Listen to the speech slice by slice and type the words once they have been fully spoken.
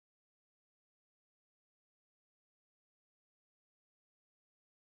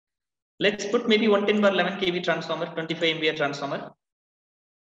Let's put maybe 110 bar 11 kV transformer, 25 MVA transformer.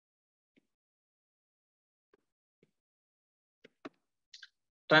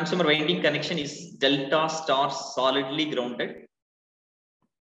 Transformer winding connection is delta star solidly grounded.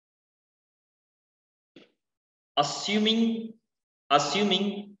 Assuming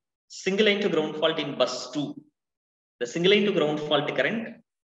single line to ground fault in bus 2, the single line to ground fault current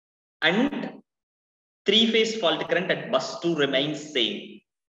and 3-phase fault current at bus 2 remains same.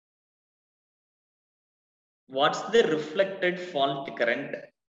 What's the reflected fault current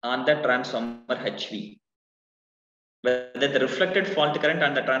on the transformer HV? Whether the reflected fault current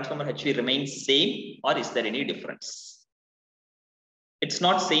on the transformer HV remains same or is there any difference? It's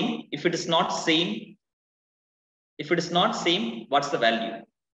not same. If it is not same, what's the value?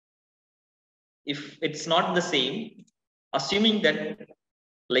 If it's not the same, assuming that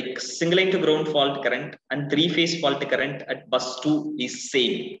like single line to ground fault current and 3-phase fault current at bus 2 is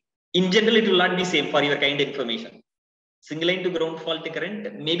same. In general, it will not be same for your kind of information. Single line to ground fault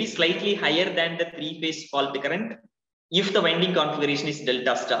current may be slightly higher than the 3-phase fault current if the winding configuration is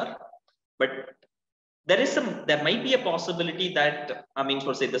delta star. But there might be a possibility that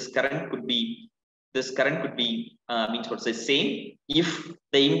this current could be same if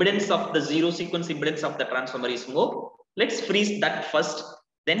the impedance of the zero sequence impedance of the transformer is more. Let's freeze that first,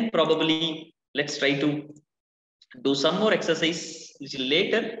 then probably let's try to do some more exercise little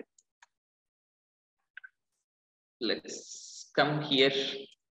later. Let's come here.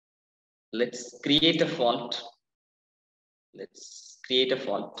 Let's create a fault. Let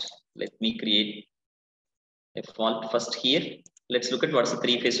me create a fault first here. Let's look at what's the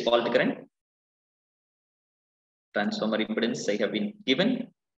 3-phase fault current. Transformer impedance I have been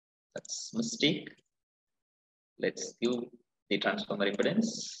given. That's mistake. Let's give the transformer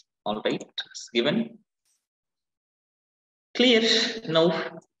impedance. All right, it's given. Clear.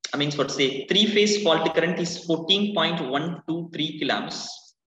 Now, 3-phase fault current is 14.123 kiloamps.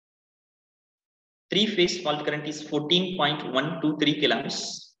 3-phase fault current is 14.123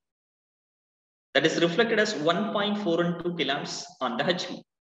 kiloamps. That is reflected as 1.412 kiloamps on the HV.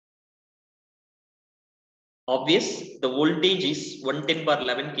 Obvious, the voltage is 110 bar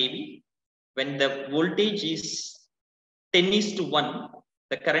 11 kV. When the voltage is 10:1,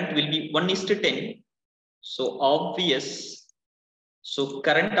 the current will be 1:10. So obvious. So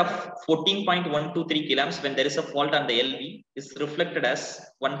current of 14.123 kiloamps when there is a fault on the LV is reflected as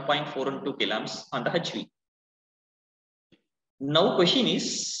 1.412 kiloamps on the HV. Now question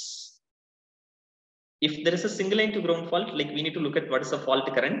is, if there is a single line to ground fault, like we need to look at what is the fault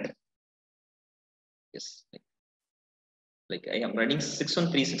current. Yes, like I am running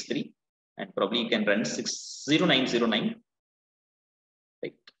 61363 and probably you can run 60909.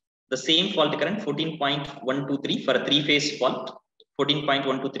 Right. The same fault current 14.123 for a 3-phase fault.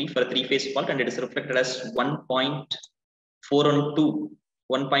 14.123 for a 3-phase fault, and it is reflected as 1.412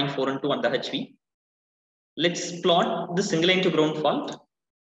 on the HV. Let's plot the single line to ground fault.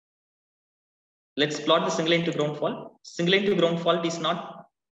 Single line to ground fault is not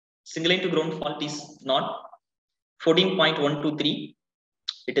 14.123.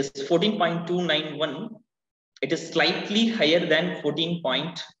 It is 14.291. It is slightly higher than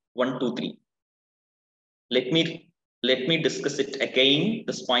 14.123. Let me discuss it again.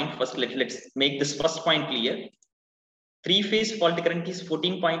 This point first. Let's make this first point clear. 3-phase fault current is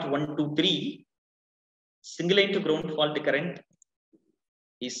 14.123. Single line to ground fault current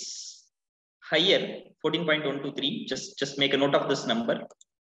is higher, 14.123. Just make a note of this number.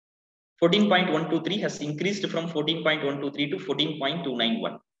 14.123 has increased from 14.123 to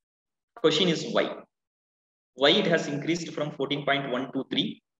 14.291. Question is why? Why it has increased from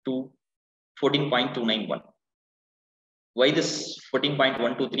 14.123 to 14.291? Why this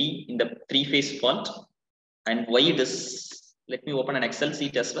 14.123 in the 3-phase fault, and why it is, let me open an Excel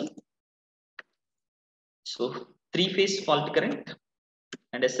sheet as well. So 3-phase fault current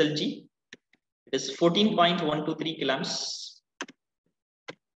and SLG, it is 14.123 kiloamps.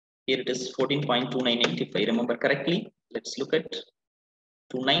 Here it is 14.298 if I remember correctly. Let's look at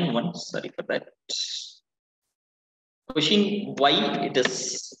 291, sorry for that. Question, why it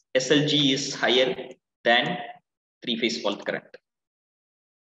is SLG is higher than 3-phase fault current,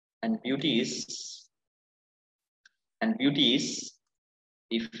 and beauty is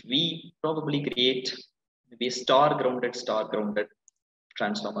if we probably create maybe star grounded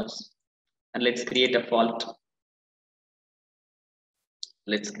transformers, and let's create a fault.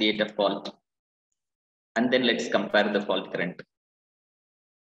 And then let's compare the fault current.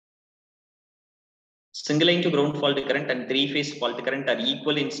 Single line to ground fault current and 3-phase fault current are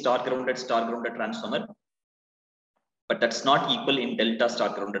equal in star grounded transformer. but that's not equal in delta star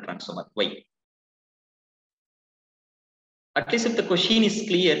grounded transformer. Why? At least if the question is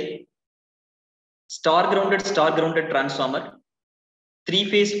clear, star grounded transformer,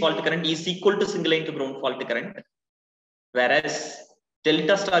 3-phase fault current is equal to single line to ground fault current, whereas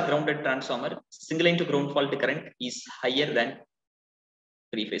delta star grounded transformer, single line to ground fault current is higher than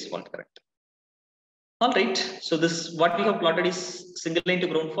 3-phase fault current. All right, so this what we have plotted is single line to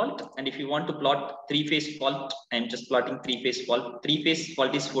ground fault, and if you want to plot 3-phase fault, I am just plotting 3-phase fault. 3-phase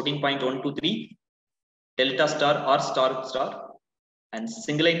fault is 14.123 delta star or star star, and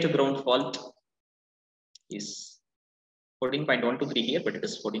single line to ground fault is 14.123 here, but it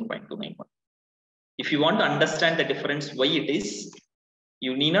is 14.291. If you want to understand the difference, why it is,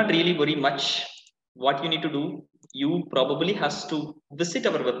 you need not really worry much. What you need to do, you probably has to visit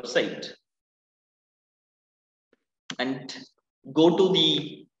our website and go to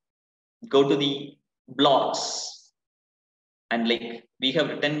the blogs, and like we have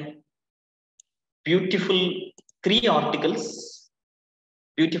written beautifully three articles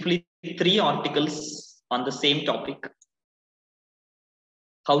on the same topic,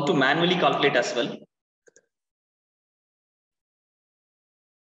 how to manually calculate as well,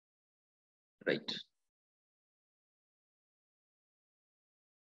 right?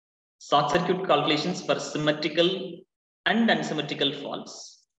 Short circuit calculations for symmetrical and unsymmetrical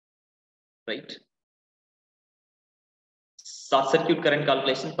faults, right? Short circuit current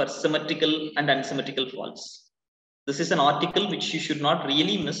calculation for symmetrical and unsymmetrical faults. This is an article which you should not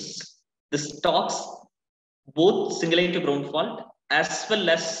really miss. This talks both single line to ground fault as well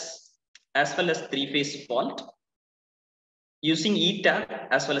as 3-phase fault using ETAP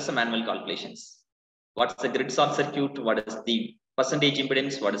as well as the manual calculations. What's the grid short circuit? What is the percentage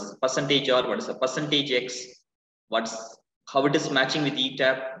impedance? What is percentage R? What is the percentage X? How it is matching with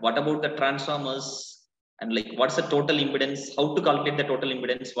ETAP? What about the transformers? And like what's the total impedance? How to calculate the total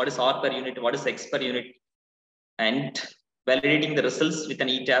impedance? What is R per unit? What is X per unit? And validating the results with an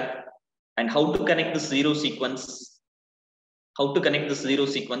ETAP, and how to connect the zero sequence.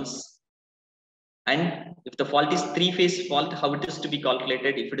 And if the fault is 3-phase fault, how it is to be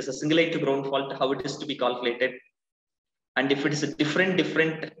calculated. If it is a single line to ground fault, how it is to be calculated. And if it is a different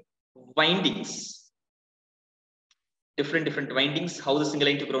windings, how the single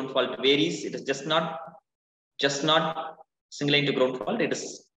line to ground fault varies. It is just not single line to ground fault. It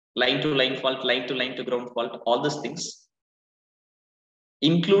is line to line fault, line to ground fault, all these things,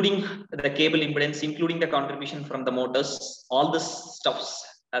 including the cable impedance, including the contribution from the motors. All this stuff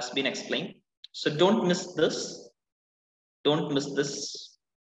has been explained. So don't miss this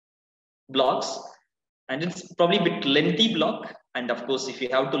blogs, and it's probably a bit lengthy blog. And of course, if you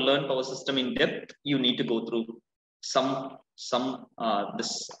have to learn power system in depth, you need to go through some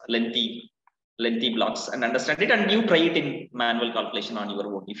this lengthy blocks and understand it, and you try it in manual calculation on your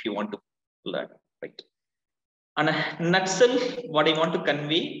own if you want to learn, right? And a nutshell, what I want to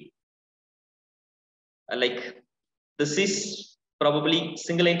convey, like this is probably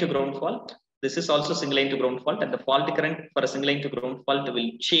single line to ground fault. This is also single line to ground fault, and the fault current for a single line to ground fault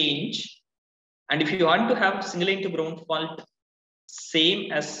will change. And if you want to have single line to ground fault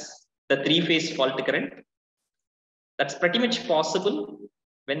same as the 3-phase fault current, that's pretty much possible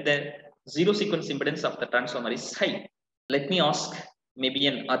when the zero sequence impedance of the transformer is high. Let me ask maybe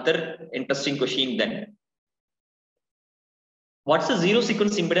another interesting question then. What's the zero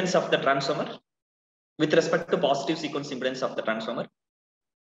sequence impedance of the transformer with respect to positive sequence impedance of the transformer?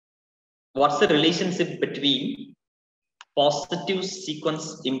 What's the relationship between positive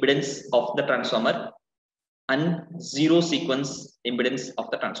sequence impedance of the transformer and zero sequence impedance of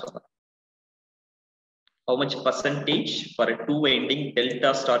the transformer? How much percentage for a 2-winding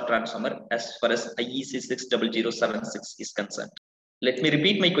delta star transformer as far as IEC 60076 is concerned? Let me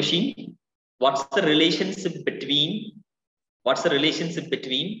repeat my question. What's the relationship between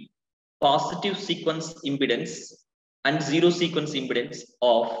positive sequence impedance and zero sequence impedance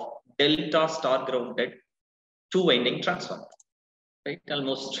of delta star grounded 2-winding transformer? Right?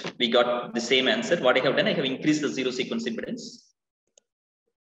 Almost we got the same answer. What I have done, I have increased the zero sequence impedance.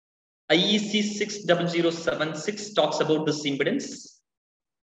 IEC 60076 talks about this impedance.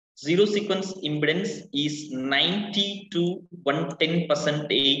 Zero sequence impedance is 90 to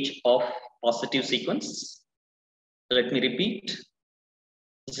 110% of positive sequence. Let me repeat.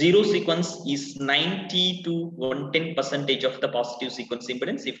 Zero sequence is 90 to 110% of the positive sequence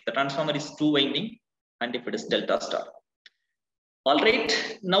impedance if the transformer is 2-winding and if it is delta star. All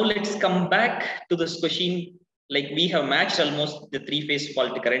right, now let's come back to this question. Like we have matched almost the 3-phase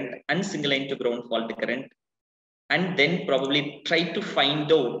fault current and single line to ground fault current, and then probably try to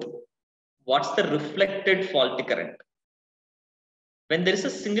find out what's the reflected fault current. when there is a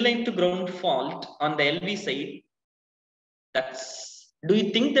single line to ground fault on the LV side, do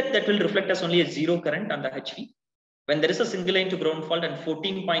you think that will reflect as only a zero current on the HV? When there is a single line to ground fault and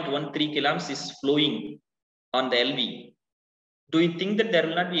 14.13 kiloamps is flowing on the LV, do you think that there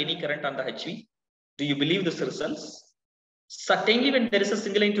will not be any current on the HV? Do you believe this results? Certainly, when there is a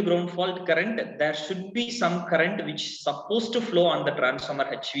single line to ground fault current, there should be some current which is supposed to flow on the transformer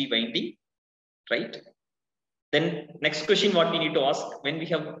HV winding, right? Then next question what we need to ask, when we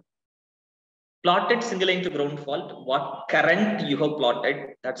have plotted single line to ground fault, what current you have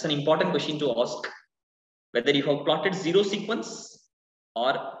plotted? That's an important question to ask. Whether you have plotted zero sequence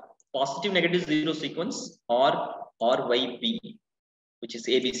or positive negative zero sequence or YB, which is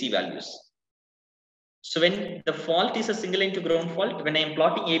ABC values. So when the fault is a single line to ground fault, when I am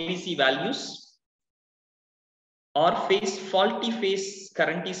plotting ABC values, or faulty phase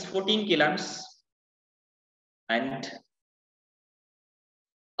current is 14 kiloamps and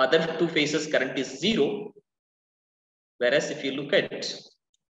other two phases current is zero. Whereas if you look at,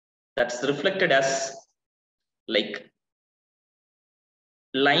 that's reflected as like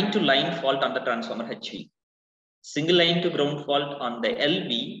line to line fault on the transformer HV. Single line to ground fault on the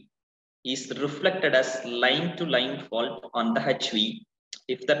LV is reflected as line to line fault on the HV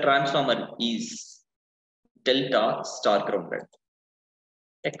if the transformer is delta star grounded.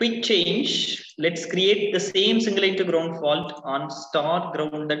 A quick change, let's create the same single line to ground fault on star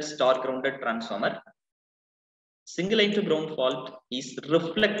grounded transformer. Single line to ground fault is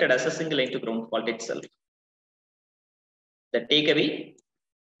reflected as a single line to ground fault itself. The takeaway,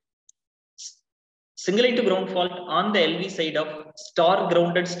 single line to ground fault on the LV side of star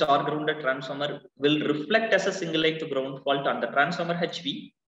grounded transformer will reflect as a single line to ground fault on the transformer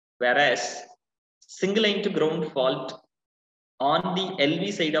HV, whereas single line to ground fault on the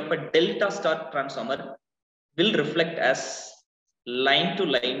LV side of a delta star transformer will reflect as line to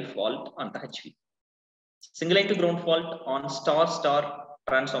line fault on the HV. Single line to ground fault on star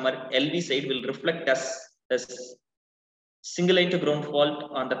transformer LV side will reflect as single line to ground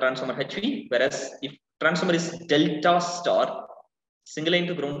fault on the transformer HV, whereas if transformer is delta star, single line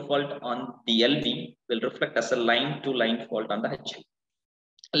to ground fault on the LV will reflect as a line to line fault on the HV.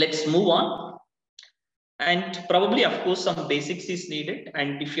 Let's move on. And probably, of course, some basics is needed.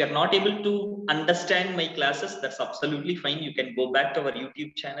 And if you are not able to understand my classes, that's absolutely fine. You can go back to our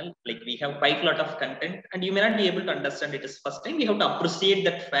YouTube channel. Like we have quite a lot of content and you may not be able to understand it as first time. We have to appreciate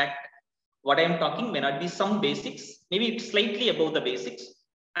that fact. What I am talking may not be some basics, maybe it's slightly above the basics.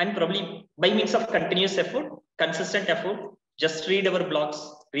 And probably by means of continuous effort, consistent effort, just read our blogs,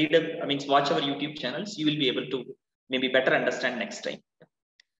 watch our YouTube channels, you will be able to maybe better understand next time.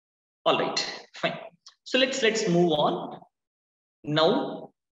 All right, fine. So let's move on. Now,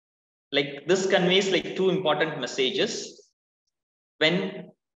 like this conveys like two important messages.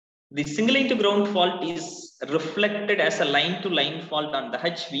 When the single line to ground fault is reflected as a line to line fault on the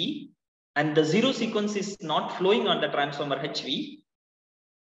HV and the zero sequence is not flowing on the transformer HV,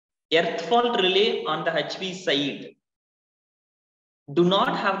 earth fault relay on the HV side do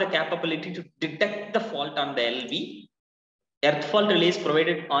not have the capability to detect the fault on the LV. Earth fault relays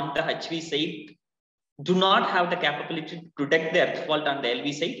provided on the HV side do not have the capability to detect the earth fault on the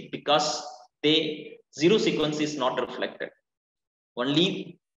LV side because the zero sequence is not reflected.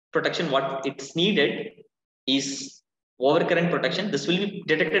 Only protection what it's needed is overcurrent protection. This will be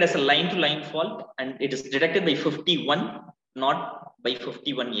detected as a line to line fault and it is detected by 51, not by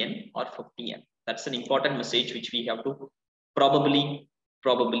 51N or 50N. That's an important message which we have to probably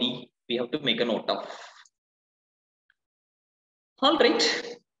we have to make a note of. All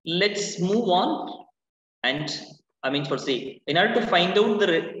right, let's move on. And in order to find out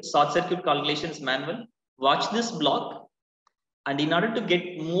the short circuit calculations manual, watch this blog. And in order to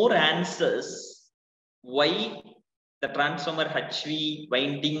get more answers, why the transformer HV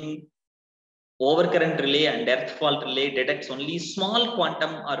winding overcurrent relay and earth fault relay detects only small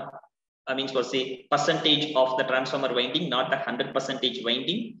quantum or percentage of the transformer winding, not the 100%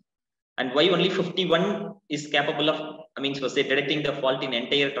 winding, and why only 51 is capable of detecting the fault in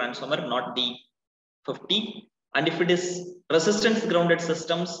entire transformer, not the 50. And if it is resistance grounded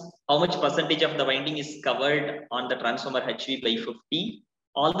systems, how much percentage of the winding is covered on the transformer HV by 50?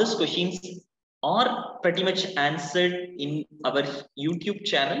 All these questions are pretty much answered in our YouTube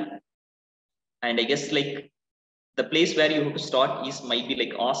channel. And I guess like the place where you have to start is might be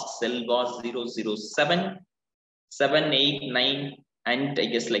like Ask Selva 007, 7, 8, 9, and I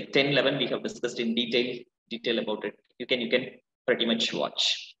guess like 10, 11 we have discussed in detail about it. You can pretty much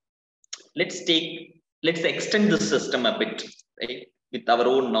watch. Let's extend this system a bit, right, with our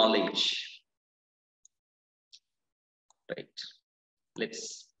own knowledge, right?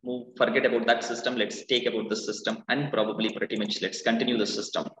 let's forget about that system. Let's take about the system and probably pretty much let's continue the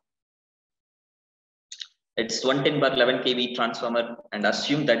system. It's 110 bar 11 kV transformer, and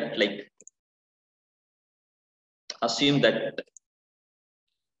assume that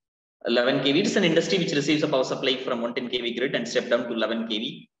 11 kV. It is an industry which receives a power supply from 110 kV grid and step down to 11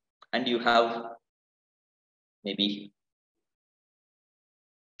 kV, and you have maybe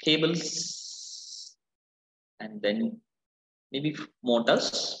cables and then maybe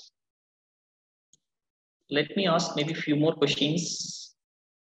motors. Let me ask maybe a few more questions,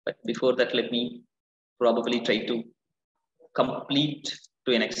 but before that, let me probably try to complete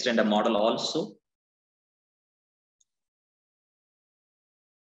to an extent a model also.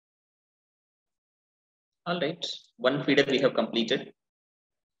 All right, one feeder we have completed.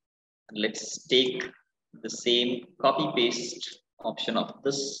 Let's take the same copy paste option of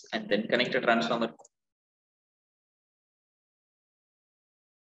this and then connect a transformer.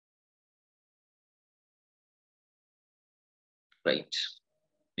 Right,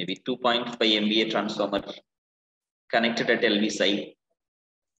 maybe 2.5 MVA transformer connected at LV side.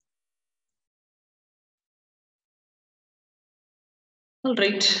 All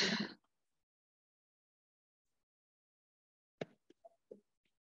right.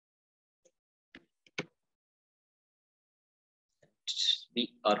 We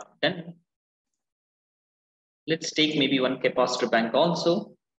are done. Let's take maybe one capacitor bank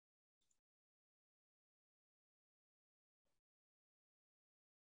also.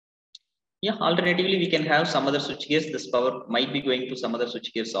 Yeah, alternatively, we can have some other switch gears. This power might be going to some other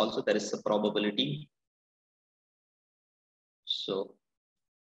switch gears also. There is a probability. So,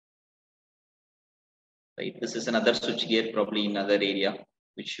 right, this is another switch gear, probably in another area,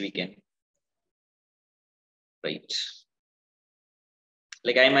 which we can, right.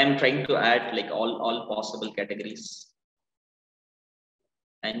 Like I'm trying to add like all possible categories.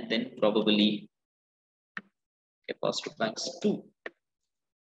 And then probably capacitor banks too.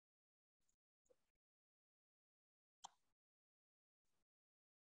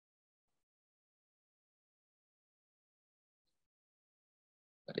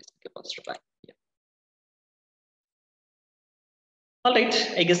 That is capacitor bank. Yeah. All right,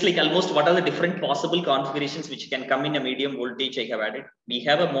 I guess like almost what are the different possible configurations which can come in a medium voltage I have added. We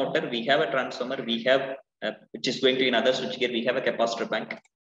have a motor, we have a transformer, we have which is going to be another switchgear, we have a capacitor bank.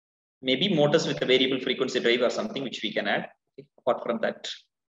 Maybe motors with a variable frequency drive or something which we can add. Okay, apart from that.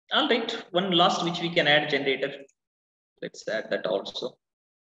 All right, one last which we can add, generator. Let's add that also.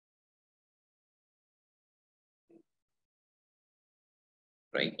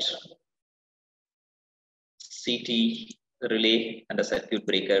 Right. CT, relay, and a circuit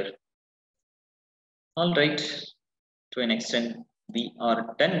breaker. All right, to an extent, we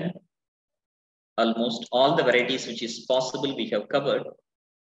are done. Almost all the varieties which is possible we have covered.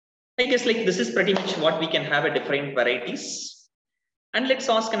 I guess like this is pretty much what we can have a different varieties. And let's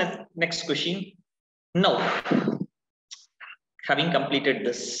ask a next question. Now, having completed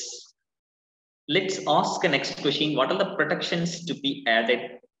this, let's ask a next question. What are the protections to be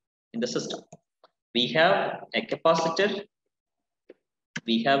added in the system? We have a capacitor,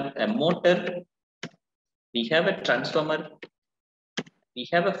 we have a motor, we have a transformer, we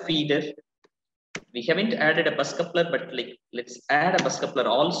have a feeder. We haven't added a bus coupler, but like let's add a bus coupler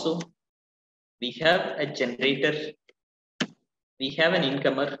also. We have a generator, we have an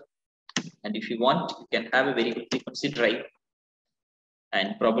incomer, and if you want, you can have a variable frequency drive.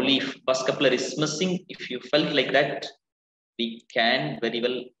 And probably if bus coupler is missing, if you felt like that, we can very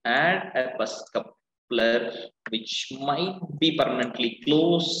well add a bus coupler which might be permanently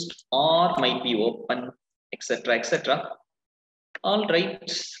closed or might be open, etc., etc. All right,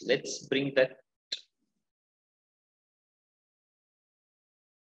 let's bring that.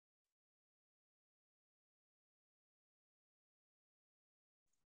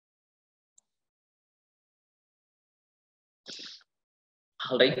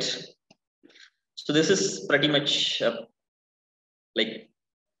 All right, so this is pretty much like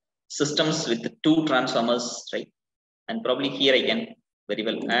systems with the two transformers, right? And probably here I can very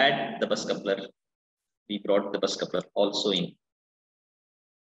well add the bus coupler. We brought the bus coupler also in,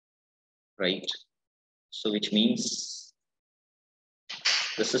 right? So which means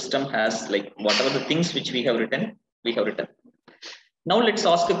the system has like whatever the things which we have written, Now let's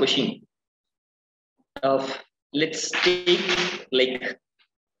ask a question of, let's take like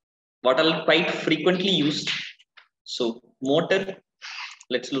what are quite frequently used. So motor,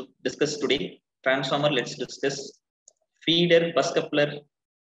 let's discuss today. Transformer, let's discuss. Feeder, bus coupler,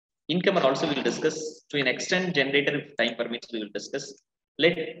 incomer also we will discuss. To an extent, generator, if time permits, we will discuss.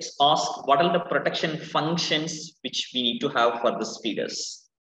 let's ask what are the protection functions which we need to have for the speeders.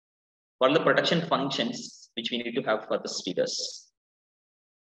 What are the protection functions which we need to have for the speeders?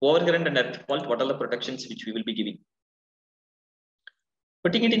 Overcurrent and earth fault, what are the protections which we will be giving?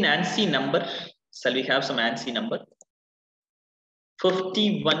 Putting it in ANSI number, shall we have some ANSI number?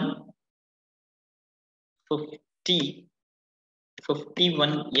 51, 50,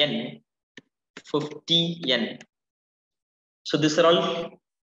 51N, 50N. So these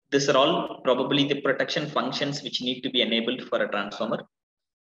are all probably the protection functions which need to be enabled for a transformer.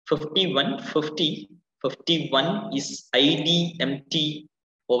 51, 50, 51 is IDMT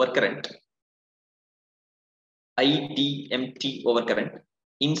overcurrent. IDMT overcurrent.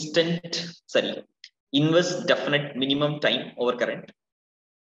 Inverse definite minimum time overcurrent.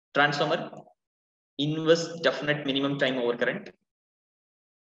 Transformer, inverse definite minimum time overcurrent.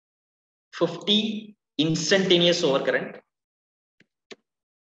 50 instantaneous overcurrent.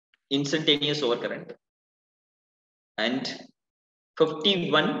 And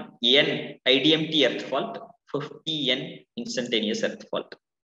 51N IDMT earth fault, 50N instantaneous earth fault.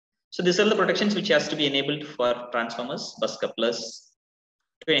 So these are the protections which has to be enabled for transformers, bus couplers,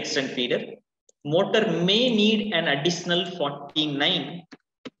 to an extent feeder. Motor may need an additional 49,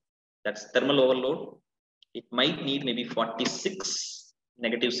 that's thermal overload. It might need maybe 46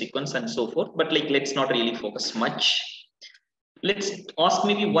 negative sequence and so forth, but like let's not really focus much. Let's ask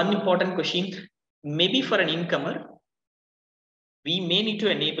maybe one important question. Maybe for an incomer, we may need to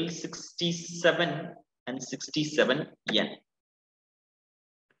enable 67 and 67N.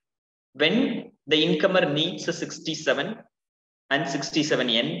 When the incomer needs a 67 and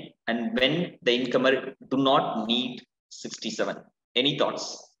 67N, and when the incomer do not need 67. Any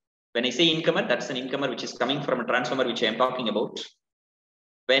thoughts? When I say incomer, that's an incomer which is coming from a transformer which I am talking about.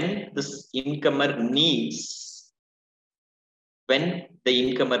 When this incomer needs, when the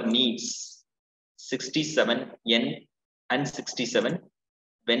incomer needs 67N and 67,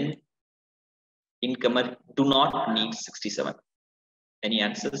 when incomer do not need 67. Any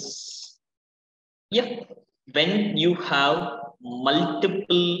answers? Yeah. When you have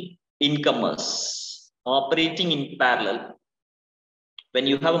multiple incomers operating in parallel, when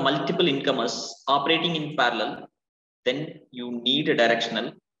you have multiple incomers operating in parallel, then you need a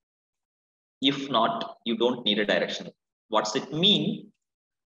directional. If not, you don't need a directional. What's it mean?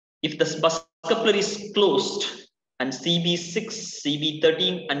 If the bus coupler is closed and CB6,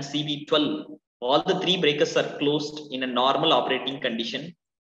 CB13 and CB12, all the three breakers are closed in a normal operating condition,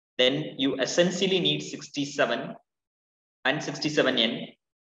 then you essentially need 67 and 67N.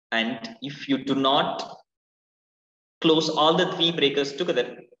 And if you do not close all the three breakers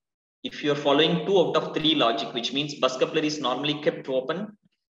together, if you are following 2 out of 3 logic, which means bus coupler is normally kept open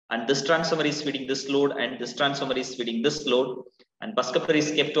and this transformer is feeding this load and this transformer is feeding this load, and bus coupler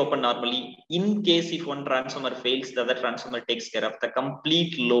is kept open normally. In case if one transformer fails, the other transformer takes care of the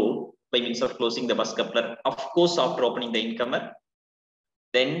complete load by means of closing the bus coupler, of course after opening the incomer.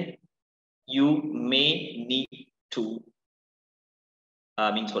 Then you may need to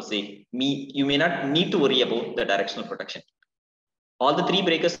you may not need to worry about the directional protection. All the three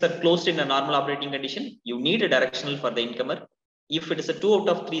breakers are closed in a normal operating condition. You need a directional for the incomer. If it is a 2 out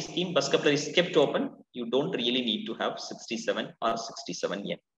of 3 scheme, bus coupler is kept open, you don't really need to have 67 or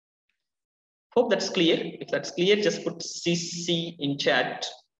 67N. Hope that's clear. If that's clear, just put CC in chat.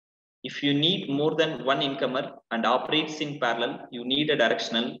 If you need more than one incomer and operates in parallel, you need a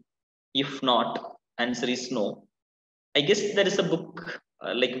directional. If not, answer is no. I guess there is a book,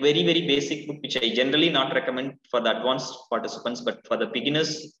 like very basic book, which I generally not recommend for the advanced participants, but for the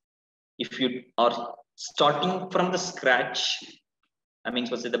beginners, if you are starting from the scratch,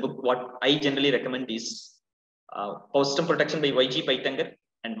 the book, what I generally recommend is Power System Protection by YG Paitankar,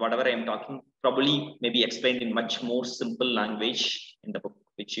 and whatever I am talking, probably maybe explained in much more simple language in the book,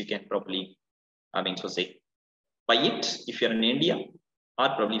 which you can probably, buy it if you're in India, or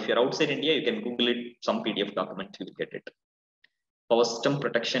probably if you're outside India, you can Google it, some PDF document, you will get it. Power System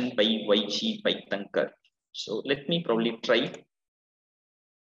Protection by YG Paitankar. So let me probably try.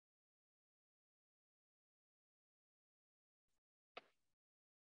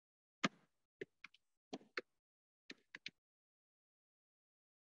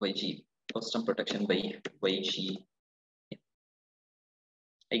 YG, Power System Protection by YG.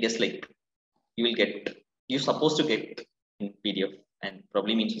 I guess like you will get, you're supposed to get in PDF, and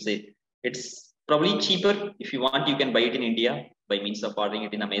probably means to say it's probably cheaper. If you want, you can buy it in India by means of ordering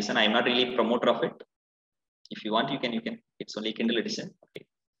it in Amazon. I'm not really a promoter of it. If you want, you can. It's only Kindle edition. Okay.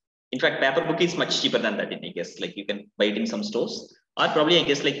 In fact, paper book is much cheaper than that in I guess. Like you can buy it in some stores. Or probably I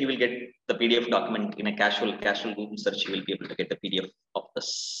guess like you will get the PDF document in a casual Google search. You will be able to get the PDF of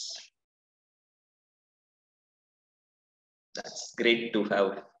this. That's great to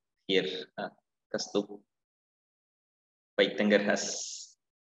have here. Kastu Paithanger has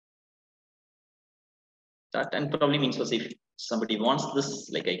that, and probably means was if somebody wants this,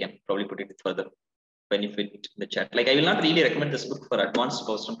 like I can probably put it further benefit in the chat. Like I will not really recommend this book for advanced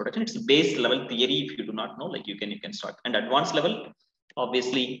post production. It's base level theory. If you do not know, like you can start. And advanced level,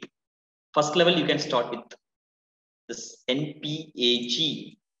 obviously, first level you can start with this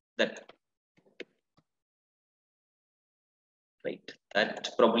NPAG, that right, that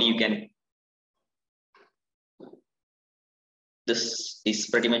probably you can, this is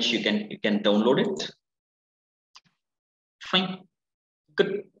pretty much you can download it. Fine,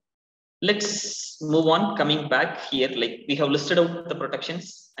 good. Let's move on. Coming back here, like we have listed out the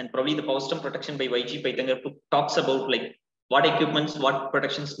protections, and probably the power system protection by YG Paithanger talks about like what equipments, what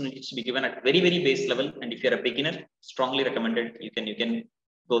protections needs to be given at very base level. And if you're a beginner, strongly recommended. You can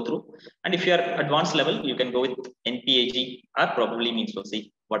go through. And if you are advanced level, you can go with NPAG, or probably means we'll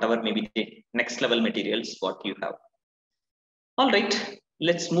see whatever maybe the next level materials what you have. All right,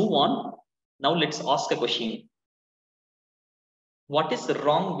 let's move on. Now let's ask a question. What is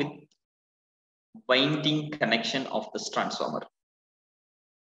wrong with winding connection of this transformer?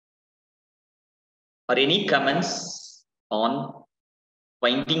 Or any comments on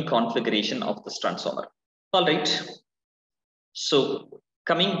winding configuration of this transformer? All right. So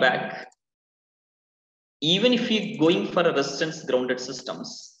coming back, even if you're going for a resistance grounded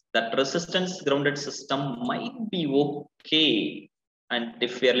systems, that resistance grounded system might be okay. And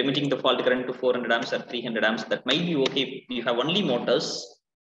if we are limiting the fault current to 400 amps or 300 amps, that might be okay if you have only motors.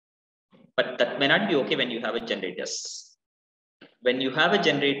 But that may not be okay when you have a generators. When you have a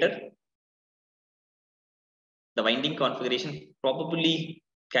generator, the winding configuration probably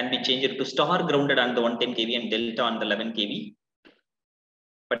can be changed to star grounded on the 110 kV and delta on the 11 kV.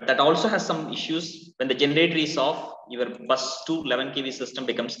 But that also has some issues. When the generator is off, your bus 2 11 kV system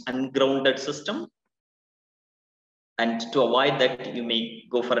becomes ungrounded system. And to avoid that, you may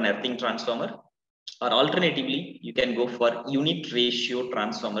go for an earthing transformer, or alternatively, you can go for unit ratio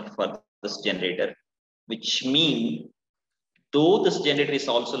transformer for this generator, which means though this generator is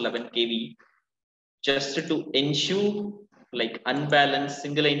also 11 kV, just to ensure like unbalanced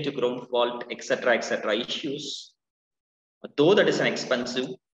single line to ground fault, etc. issues, though that is an expensive,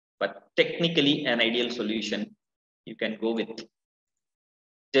 but technically an ideal solution, you can go with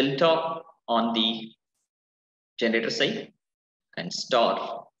delta on the generator side and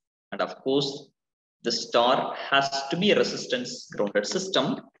star. And of course, the star has to be a resistance grounded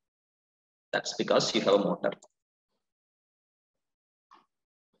system. That's because you have a motor.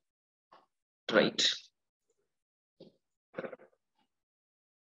 Right.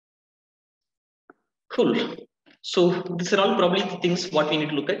 Cool. So these are all probably the things what we need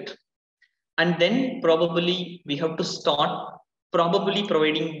to look at. And then probably we have to start probably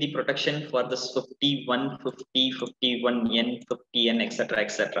providing the protection for this 51, 50, 51N, 50N,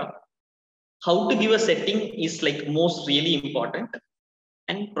 etc. How to give a setting is like most really important.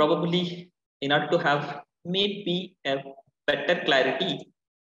 And probably in order to have maybe a better clarity,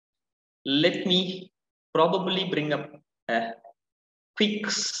 let me probably bring up a quick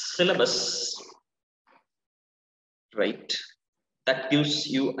syllabus, right? That gives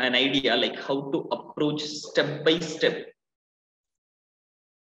you an idea like how to approach step by step,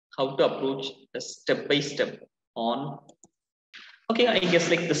 on. Okay, I guess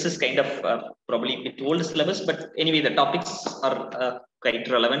like this is kind of probably a bit old syllabus, but anyway, the topics are quite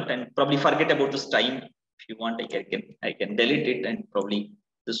relevant, and probably forget about this time. If you want, I can delete it, and probably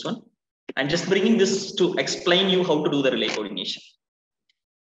this one. I'm just bringing this to explain you how to do the relay coordination.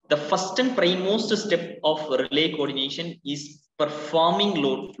 The first and primemost step of relay coordination is performing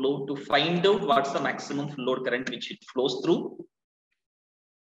load flow to find out what's the maximum load current which it flows through.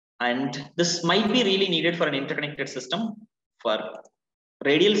 And this might be really needed for an interconnected system. For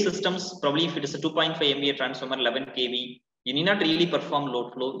radial systems, probably if it is a 2.5 MVA transformer, 11 kV, you need not really perform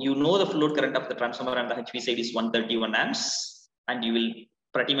load flow. You know the load current of the transformer and the HV side is 131 amps, and you will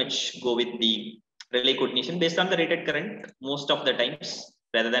pretty much go with the relay coordination based on the rated current most of the times,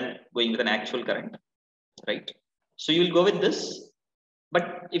 rather than going with an actual current, right? So you will go with this.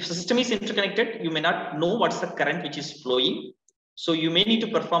 But if the system is interconnected, you may not know what's the current which is flowing. So you may need to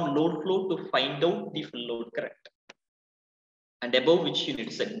perform load flow to find out the full load current. And above which you need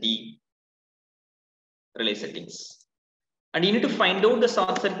to set the relay settings. And you need to find out the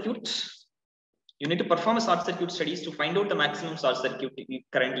short circuit. You need to perform a short circuit studies to find out the maximum short circuit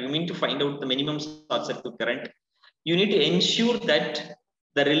current. You need to find out the minimum short circuit current. you need to ensure that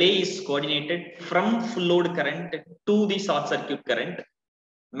the relay is coordinated from full load current to the short circuit current,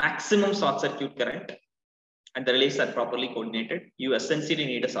 maximum short circuit current, and the relays are properly coordinated. You essentially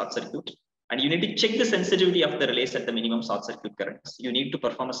need a short circuit, and you need to check the sensitivity of the relays at the minimum short circuit currents. You need to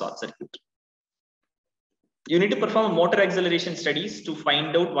perform a short circuit. You need to perform motor acceleration studies to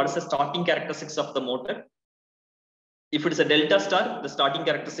find out what is the starting characteristics of the motor. If it is a delta star, the starting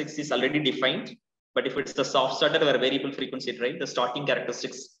characteristics is already defined. But if it's the soft starter or variable frequency drive, the starting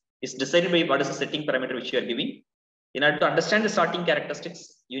characteristics is decided by what is the setting parameter which you are giving. In order to understand the starting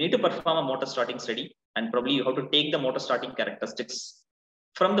characteristics, you need to perform a motor starting study, and probably you have to take the motor starting characteristics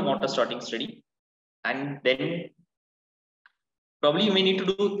from the motor starting study. And then probably you may need to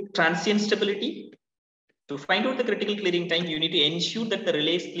do transient stability. To find out the critical clearing time, you need to ensure that the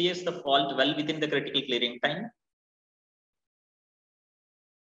relay clears the fault well within the critical clearing time.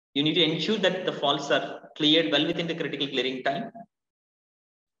 You need to ensure that the faults are cleared well within the critical clearing time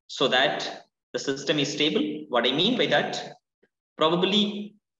so that the system is stable. What I mean by that,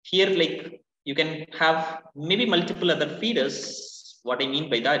 probably here, like you can have maybe multiple other feeders. What I mean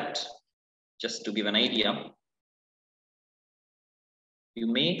by that, just to give an idea, you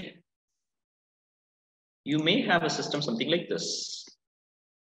may have a system something like this.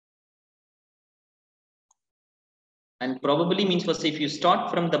 And probably means for say, if you start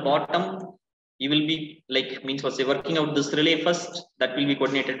from the bottom, you will be like means for say working out this relay first, that will be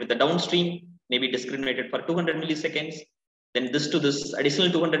coordinated with the downstream, maybe discriminated for 200 milliseconds. Then this to this additional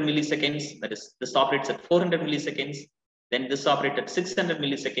 200 milliseconds, that is this operates at 400 milliseconds. Then this operates at 600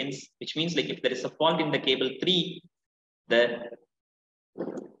 milliseconds, which means like if there is a fault in the cable 3, the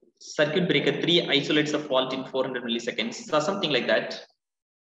circuit breaker 3 isolates a fault in 400 milliseconds or something like that.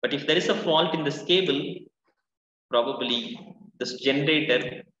 But if there is a fault in this cable, probably this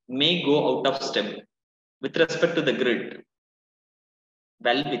generator may go out of step with respect to the grid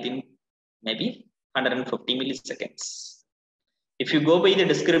well within maybe 150 milliseconds. If you go by the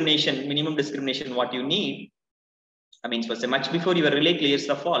discrimination, minimum discrimination, what you need, I mean, for say much before your relay clears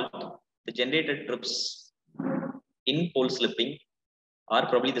the fault, the generator trips in pole slipping, or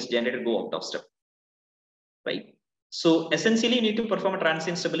probably this generator go out of step, right? So essentially, you need to perform a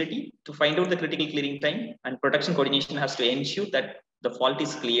transient stability to find out the critical clearing time, and protection coordination has to ensure that the fault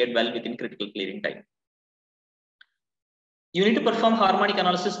is cleared well within critical clearing time. You need to perform harmonic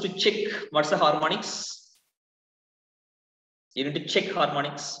analysis to check what's the harmonics. You need to check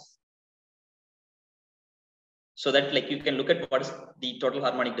harmonics so that like you can look at what is the total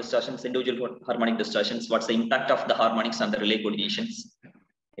harmonic distortions, individual harmonic distortions, what's the impact of the harmonics on the relay coordinations,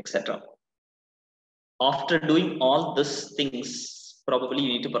 etc. After doing all these things, probably you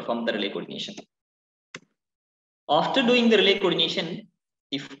need to perform the relay coordination. After doing the relay coordination,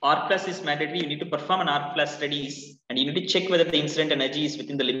 if arc flash is mandatory, you need to perform an arc flash studies, and you need to check whether the incident energy is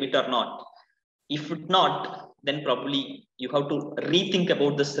within the limit or not. If not, then probably you have to rethink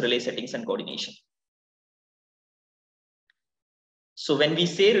about this relay settings and coordination. So when we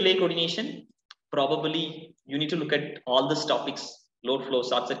say relay coordination, probably you need to look at all these topics: load flow,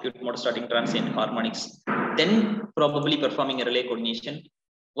 short circuit, motor starting, transient, harmonics, then probably performing a relay coordination.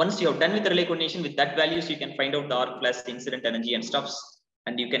 Once you have done with the relay coordination, with that values, you can find out the arc flash, incident energy and stuffs,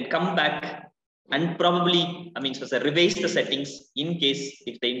 and you can come back and probably, I mean, so revise the settings in case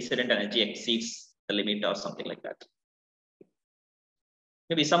if the incident energy exceeds the limit or something like that.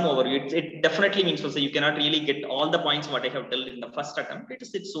 Maybe some overview. It definitely means so you cannot really get all the points what I have told in the first attempt.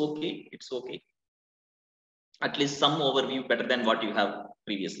 It's okay. It's okay. At least some overview better than what you have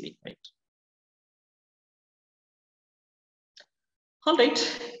previously, right? All right.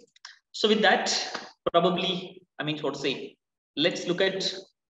 So with that, probably, I mean, what to say, let's look at,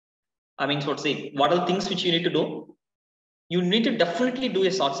 I mean, what to say, what are the things which you need to do? You need to definitely do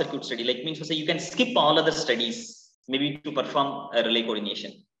a short circuit study. Like means to say you can skip all other studies, maybe to perform a relay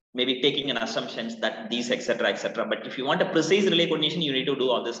coordination, maybe taking an assumptions that these, etc., etc. But if you want a precise relay coordination, you need to do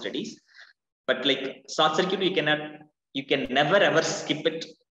all the studies. But like short circuit, you can never ever skip it.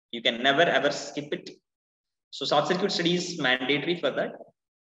 You can never ever skip it. So short circuit study is mandatory for that.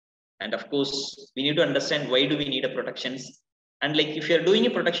 And of course, we need to understand why do we need a protections. And like if you're doing a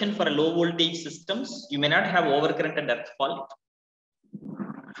protection for a low voltage systems, you may not have overcurrent and earth fault.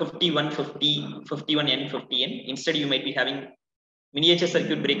 5150, 51N, 50N. Instead, you might be having miniature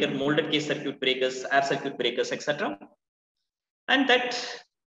circuit breaker, molded case circuit breakers, air circuit breakers, etc. And that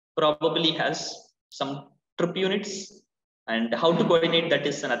probably has some trip units, and how to coordinate that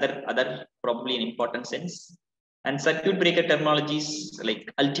is another probably an important sense. And circuit breaker terminologies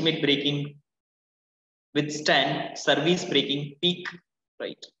like ultimate breaking, withstand, service breaking, peak,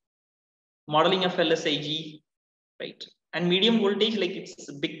 right? Modeling of LSIG, right? And medium voltage, like it's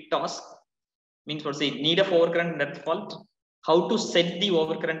a big task. Means for say need of overcurrent and earth fault, how to set the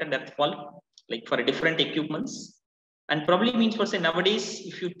overcurrent and earth fault, like for different equipments. And probably means for say nowadays,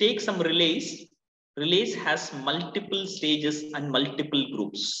 if you take some relays has multiple stages and multiple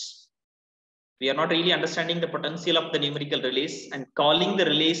groups. We are not really understanding the potential of the numerical relays, and calling the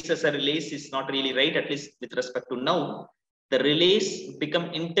relays as a relays is not really right, at least with respect to now. The relays become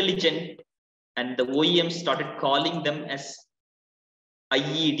intelligent and the OEMs started calling them as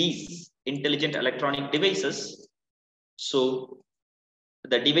IEDs, intelligent electronic devices. So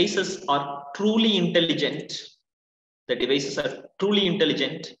the devices are truly intelligent. The devices are truly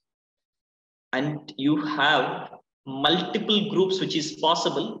intelligent, and you have multiple groups, which is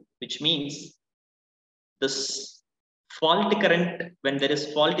possible, which means this fault current, when there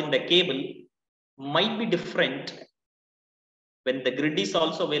is fault in the cable, might be different when the grid is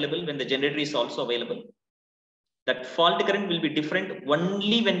also available, when the generator is also available. That fault current will be different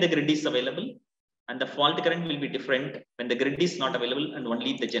only when the grid is available, and the fault current will be different when the grid is not available and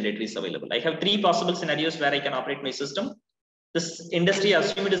only the generator is available. I have three possible scenarios where I can operate my system. This industry,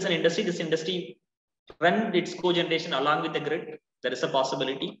 assume it is an industry, this industry run its cogeneration along with the grid. There is a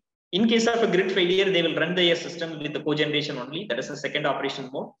possibility. In case of a grid failure, they will run their system with the cogeneration only. That is a second operation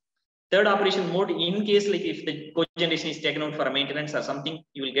mode. Third operation mode, in case like if the cogeneration is taken out for a maintenance or something,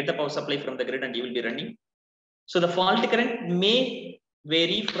 you will get the power supply from the grid and you will be running. So the fault current may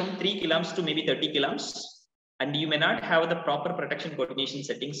vary from 3 kiloamps to maybe 30 kiloamps, and you may not have the proper protection coordination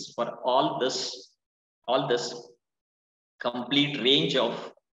settings for all this complete range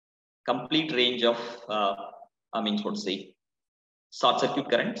of short circuit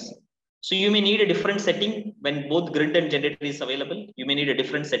currents. So you may need a different setting when both grid and generator is available. You may need a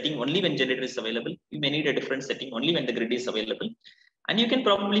different setting only when generator is available. You may need a different setting only when the grid is available. And you can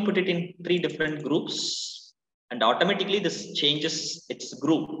probably put it in 3 different groups, and automatically this changes its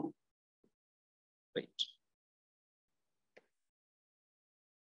group. Right.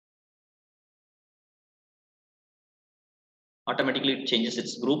 Automatically it changes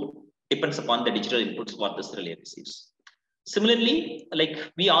its group, depends upon the digital inputs what this relay receives. Similarly,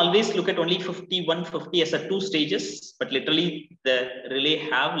 like we always look at only 50, 150 as a 2 stages, but literally the relay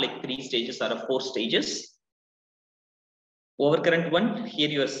have like 3 stages or 4 stages. Overcurrent 1, here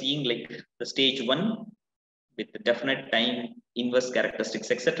you are seeing like the stage 1 with the definite time, inverse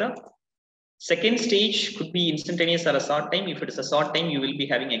characteristics, etc. Second stage could be instantaneous or a short time. If it is a short time, you will be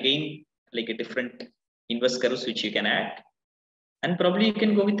having again like a different inverse curves which you can add. And probably you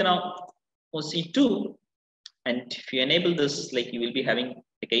can go with now OC2. And if you enable this, like you will be having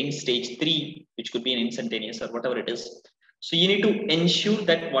again stage 3, which could be an instantaneous or whatever it is. So you need to ensure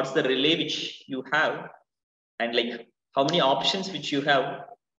that what's the relay which you have, and like how many options which you have,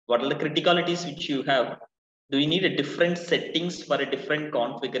 what are the criticalities which you have. Do you need a different settings for a different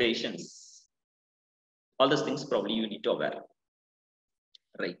configurations? All those things probably you need to aware.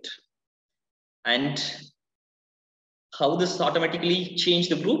 Right. And how this automatically change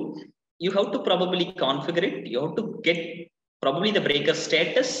the group? You have to probably configure it. You have to get probably the breaker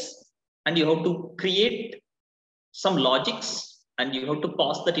status, and you have to create some logics, and you have to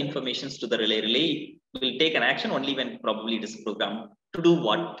pass that information to the relay. Relay will take an action only when probably it is programmed to do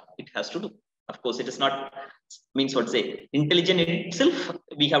what it has to do. Of course, it is not means what say intelligent in itself.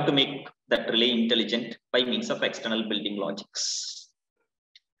 We have to make that relay intelligent by means of external building logics.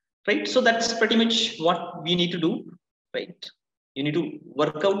 Right. So that's pretty much what we need to do. Right. You need to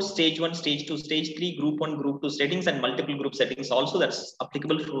work out stage 1, stage 2, stage 3, group 1, group 2 settings, and multiple group settings also. That's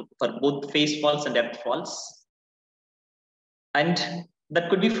applicable for both phase faults and earth faults. And that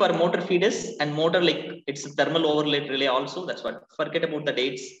could be for motor feeders and motor, like it's a thermal overlay relay also. That's what, forget about the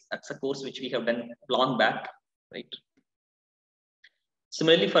dates. That's a course which we have done long back, right?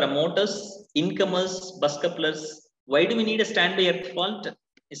 Similarly, for a motors, incomers, bus couplers, why do we need a standby earth fault?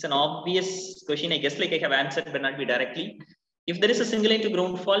 It's an obvious question, I guess, like I have answered, but not be directly. If there is a single line to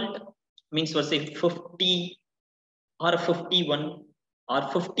ground fault, means for say 50 or 51 or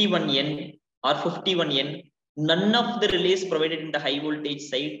 51N or 51N, none of the relays provided in the high voltage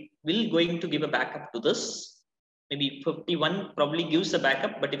side will going to give a backup to this. Maybe 51 probably gives a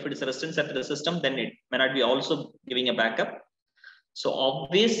backup, but if it is a resistance at the system, then it may not be also giving a backup. So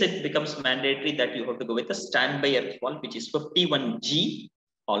obviously it becomes mandatory that you have to go with a standby earth fault, which is 51G,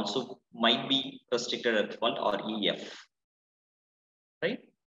 also might be restricted earth fault or EF. Right.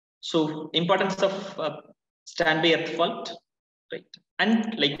 So importance of standby earth fault, right?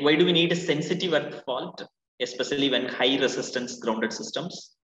 And like, why do we need a sensitive earth fault, especially when high resistance grounded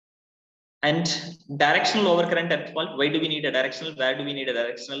systems? And directional overcurrent earth fault, why do we need a directional? Where do we need a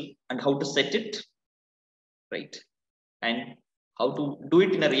directional? And how to set it? Right. and how to do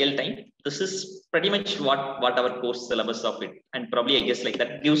it in a real time. This is pretty much what our course syllabus of it, and probably I guess like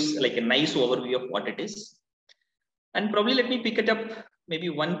that gives like a nice overview of what it is. And probably let me pick it up maybe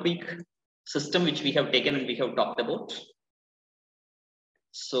one quick system which we have taken and we have talked about.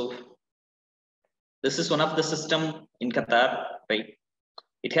 So this is one of the system in Qatar, right?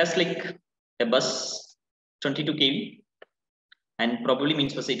 It has like a bus 22 kV, and probably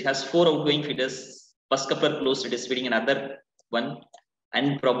means it has 4 outgoing feeders, bus coupler closed, it is feeding another one,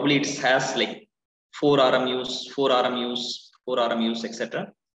 and probably it has like 4 RMUs, 4 RMUs, 4 RMUs,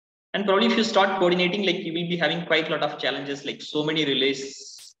 etc. And probably if you start coordinating, like you will be having quite a lot of challenges, like so many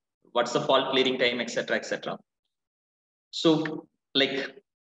relays, what's the fault clearing time, etc., etc. So like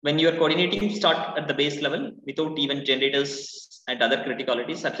when you are coordinating, start at the base level without even generators and other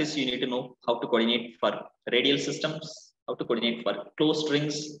criticalities. At least you need to know how to coordinate for radial systems, how to coordinate for closed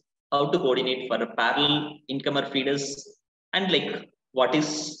strings, how to coordinate for parallel incomer feeders, and like what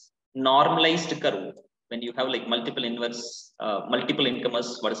is normalized curve when you have like multiple inverse, multiple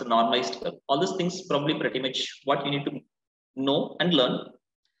incomers. What is a normalized curve? All these things probably pretty much what you need to know and learn,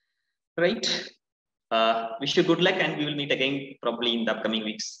 right? Wish you good luck, and we will meet again probably in the upcoming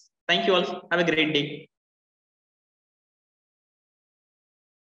weeks. Thank you all. Have a great day.